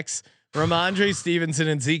running backs, Ramondre Stevenson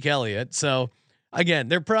and Zeke Elliott. So again,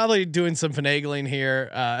 they're probably doing some finagling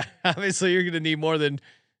here. Obviously, you're going to need more than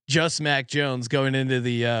just Mac Jones going into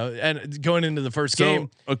the first game.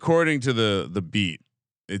 According to the beat,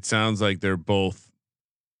 it sounds like they're both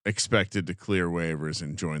expected to clear waivers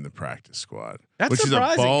and join the practice squad. That's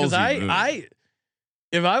surprising because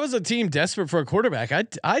if I was a team desperate for a quarterback,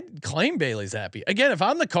 I'd claim Bailey Zappi. Again, if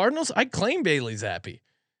I'm the Cardinals, I'd claim Bailey Zappi.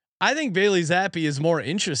 I think Bailey Zappi is more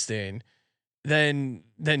interesting than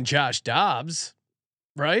Josh Dobbs,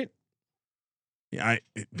 right? Yeah,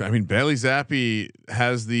 I mean Bailey Zappi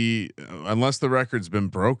has unless the record's been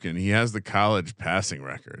broken, he has the college passing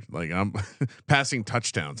record. Like I'm passing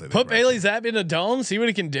touchdowns. I think put Bailey Zappi in a dome, see what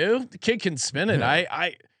he can do. The kid can spin it.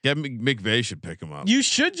 Yeah. McVay should pick him up. You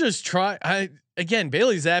should just try. Again,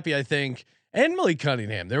 Bailey Zappi, I think, and Malik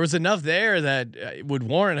Cunningham. There was enough there that would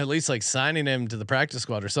warrant at least like signing him to the practice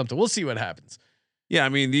squad or something. We'll see what happens. Yeah, I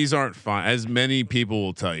mean these aren't fine, as many people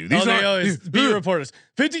will tell you. These they always be reporters.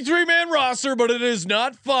 53-man roster, but it is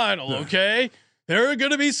not final. Okay, there are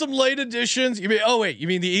going to be some late additions. You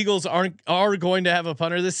mean the Eagles are going to have a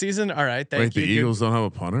punter this season? All right, thank you. The Eagles don't have a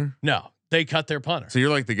punter? No, they cut their punter. So you're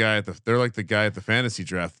like they're like the guy at the fantasy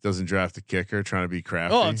draft that doesn't draft a kicker, trying to be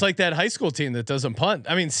crafty. Oh, it's like that high school team that doesn't punt.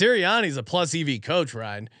 I mean, Sirianni's a plus EV coach,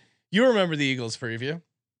 Ryan. You remember the Eagles preview?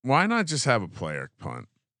 Why not just have a player punt?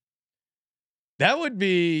 That would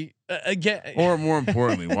be again, or more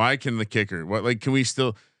importantly, why can the kicker? Can we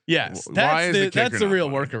still? Yes, that's the real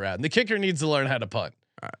workaround. The kicker needs to learn how to punt.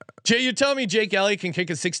 Jay, you tell me Jake Elliott can kick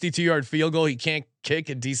a 62-yard field goal. He can't kick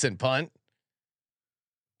a decent punt.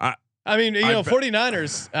 I mean,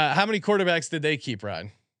 49ers. How many quarterbacks did they keep,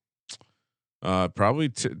 Ryan? Probably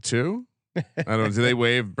two. I don't know. Do they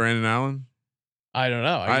waive Brandon Allen? I don't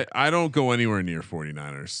know. I don't go anywhere near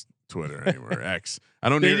 49ers Twitter anywhere. X. I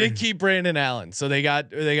don't. They did keep Brandon Allen, so they got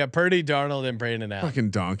Purdy, Darnold, and Brandon Allen. Fucking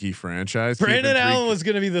donkey franchise. Brandon Allen was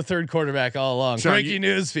going to be the third quarterback all along. Sean, breaking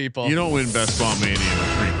news, people. You don't win best ball mania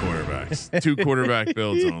with 3 quarterbacks. 2 quarterback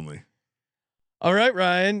builds only. All right,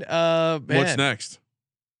 Ryan. What's next?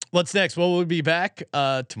 What's next? Well, we'll be back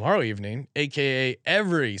tomorrow evening, aka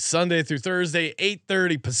every Sunday through Thursday,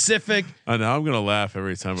 8:30 Pacific. I know I'm gonna laugh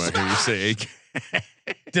every time I hear you say AKA.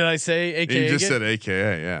 Did I say AKA? You just said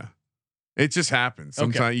AKA, yeah. It just happens.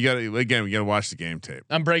 Sometimes we gotta watch the game tape.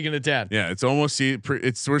 I'm breaking it down. Yeah, it's almost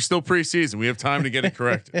we're still preseason. We have time to get it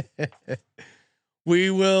corrected. We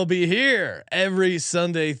will be here every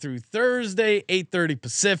Sunday through Thursday, 8:30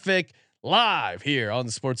 Pacific, live here on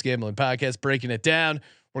the Sports Gambling Podcast, breaking it down.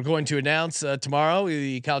 We're going to announce tomorrow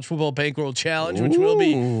the College Football Bankroll Challenge, which will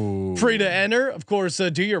be free to enter. Of course,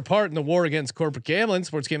 do your part in the war against corporate gambling.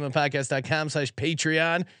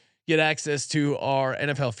 SportsGamblingPodcast.com/Patreon. Get access to our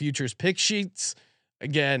NFL futures pick sheets.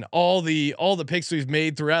 Again, all the picks we've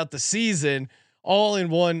made throughout the season, all in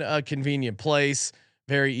one convenient place.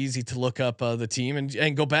 Very easy to look up the team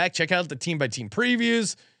and go back, check out the team by team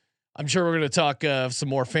previews. I'm sure we're going to talk some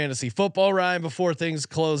more fantasy football, Ryan, before things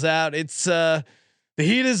close out. It's the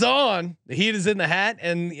heat is on. The heat is in the hat,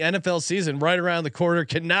 and the NFL season right around the corner.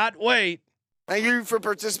 Cannot wait. Thank you for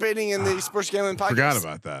participating in the Sports Gambling Podcast. Forgot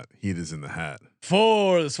about that. Heat is in the hat.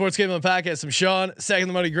 For the Sports Gambling Podcast, I'm Sean, second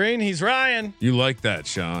the money green. He's Ryan. You like that,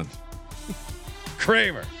 Sean.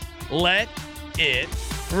 Kramer. Let it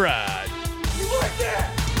ride. You like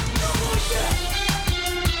that?